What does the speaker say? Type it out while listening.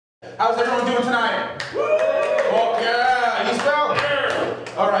How's everyone doing tonight? Oh yeah,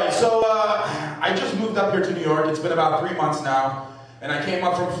 EastVille? All right, so I just moved up here to New York. It's been about 3 months now, and I came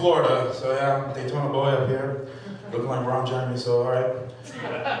up from Florida. So yeah, Daytona boy up here, looking like Ron Jeremy. So all right.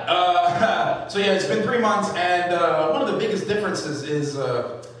 So yeah, it's been 3 months, and one of the biggest differences is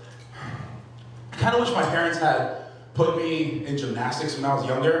I kind of wish my parents had put me in gymnastics when I was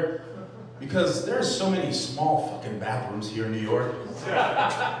younger, because there's so many small fucking bathrooms here in New York.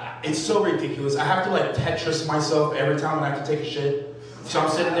 It's so ridiculous. I have to like Tetris myself every time when I have to take a shit. So I'm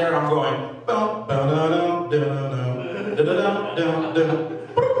sitting there and I'm going, boom, boom, dum, dum, dum, dum, dum, dum.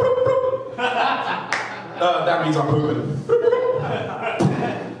 That means I'm pooping.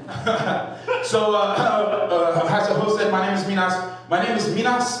 So, as the host said, my name is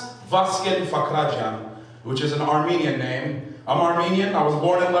Minas Vasken Fakrajian, which is an Armenian name. I'm Armenian. I was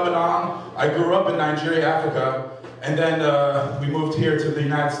born in Lebanon. I grew up in Nigeria, Africa. And then we moved here to the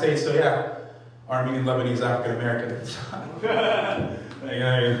United States, so yeah, Armenian, Lebanese, African American.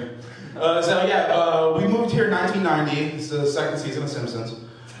 We moved here in 1990. It's the second season of Simpsons.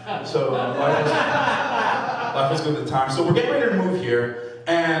 So life was good at the time. So we're getting ready to move here,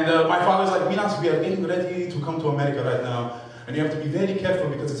 and my father's like, Minas, we are getting ready to come to America right now, and you have to be very careful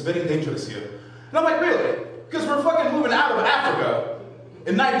because it's very dangerous here. And I'm like, really? Because we're fucking moving out of Africa.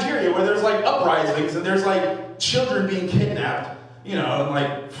 In Nigeria, where there's like uprisings and there's like children being kidnapped, you know, and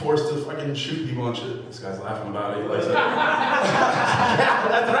like forced to fucking shoot people and shit. This guy's laughing about it. He likes it. Yeah,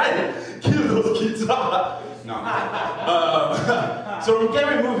 that's right. Kill those kids. No. So we're getting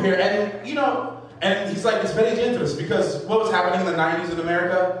ready to move here, and you know, and he's like, it's very dangerous because what was happening in the 90s in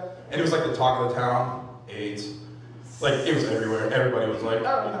America, and it was like the talk of the town, AIDS, like it was everywhere. Everybody was like,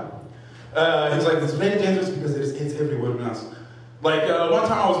 oh, you know. He's like, it's very dangerous because there's AIDS everywhere in us. Like, one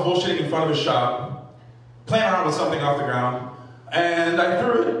time I was bullshitting in front of a shop, playing around with something off the ground, and I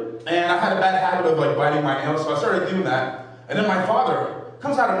threw it, and I had a bad habit of, like, biting my nails, so I started doing that. And then my father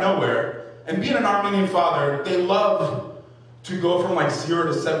comes out of nowhere, and being an Armenian father, they love to go from, like, 0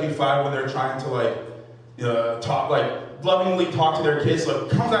 to 75 when they're trying to, like, lovingly talk to their kids. So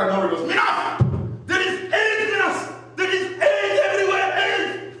it comes out of nowhere, and goes, Minas! There is AIDS, Minas! There is AIDS everywhere,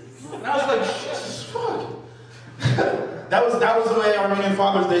 AIDS! And I was like, Jesus, fuck. That was the way Armenian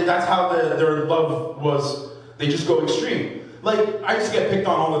fathers, that's how their love was. They just go extreme. Like, I used to get picked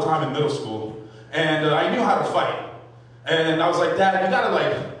on all the time in middle school, and I knew how to fight. And I was like, Dad, you gotta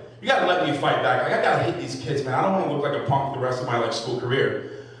let me fight back. Like, I gotta hit these kids, man. I don't want to look like a punk the rest of my like school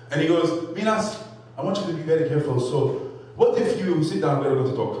career. And he goes, Minas, I want you to be very careful. So, what if you sit down, we're going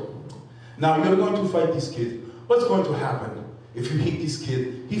to talk. Now, you're going to fight this kid. What's going to happen? If you hit this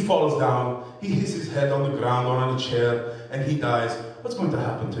kid, he falls down, he hits his head on the ground or on a chair, and he dies. What's going to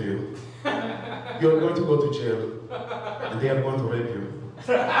happen to you? You're going to go to jail, and they are going to rape you.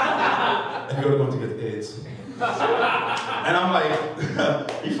 And you're going to get AIDS. And I'm like,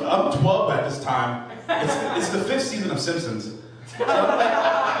 I'm 12 at this time. It's the 5th season of Simpsons. So I'm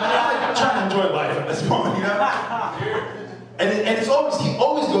like trying to enjoy life at this moment, you know? And it's always, he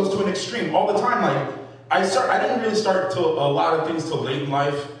always goes to an extreme all the time. Like, I didn't really start till a lot of things till late in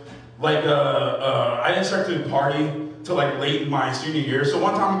life. Like, I didn't start to party till like late in my senior year. So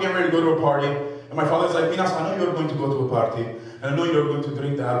one time I'm getting ready to go to a party, and my father's like, Minas, I know you're going to go to a party, and I know you're going to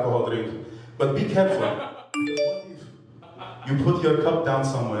drink the alcohol drink, but be careful. What if you put your cup down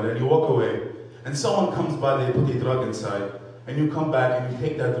somewhere and you walk away, and someone comes by, they put a drug inside, and you come back and you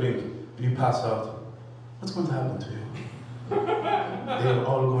take that drink, and you pass out. What's going to happen to you? They are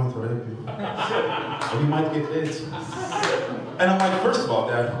all going to rape you. Or you might get AIDS. And I'm like, first of all,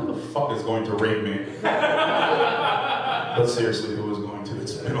 Dad, who the fuck is going to rape me? But seriously, who is going to?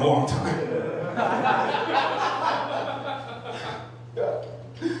 It's been a long time.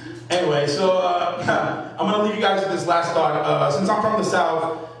 Anyway, so I'm going to leave you guys with this last thought. Since I'm from the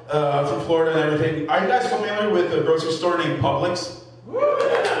South, from Florida and everything, are you guys familiar with a grocery store named Publix?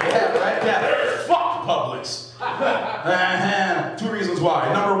 Yeah, right? Yeah. Fuck Publix. 2 reasons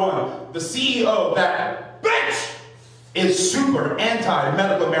why. Number 1, the CEO, that bitch, is super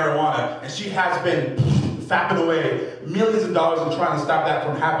anti-medical marijuana, and she has been fapping away millions of dollars in trying to stop that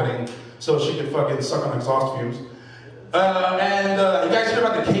from happening so she can fucking suck on exhaust fumes. You guys hear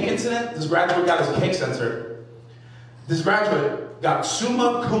about the cake incident? This graduate got his cake censored. This graduate got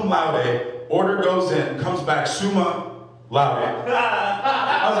summa cum laude, order goes in, comes back summa laude.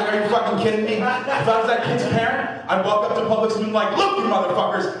 I was like, are you fucking kidding me? If I was that kid's parent, I'd walk up to Publix and be like, look, you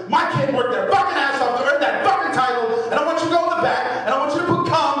motherfuckers, my kid worked their fucking ass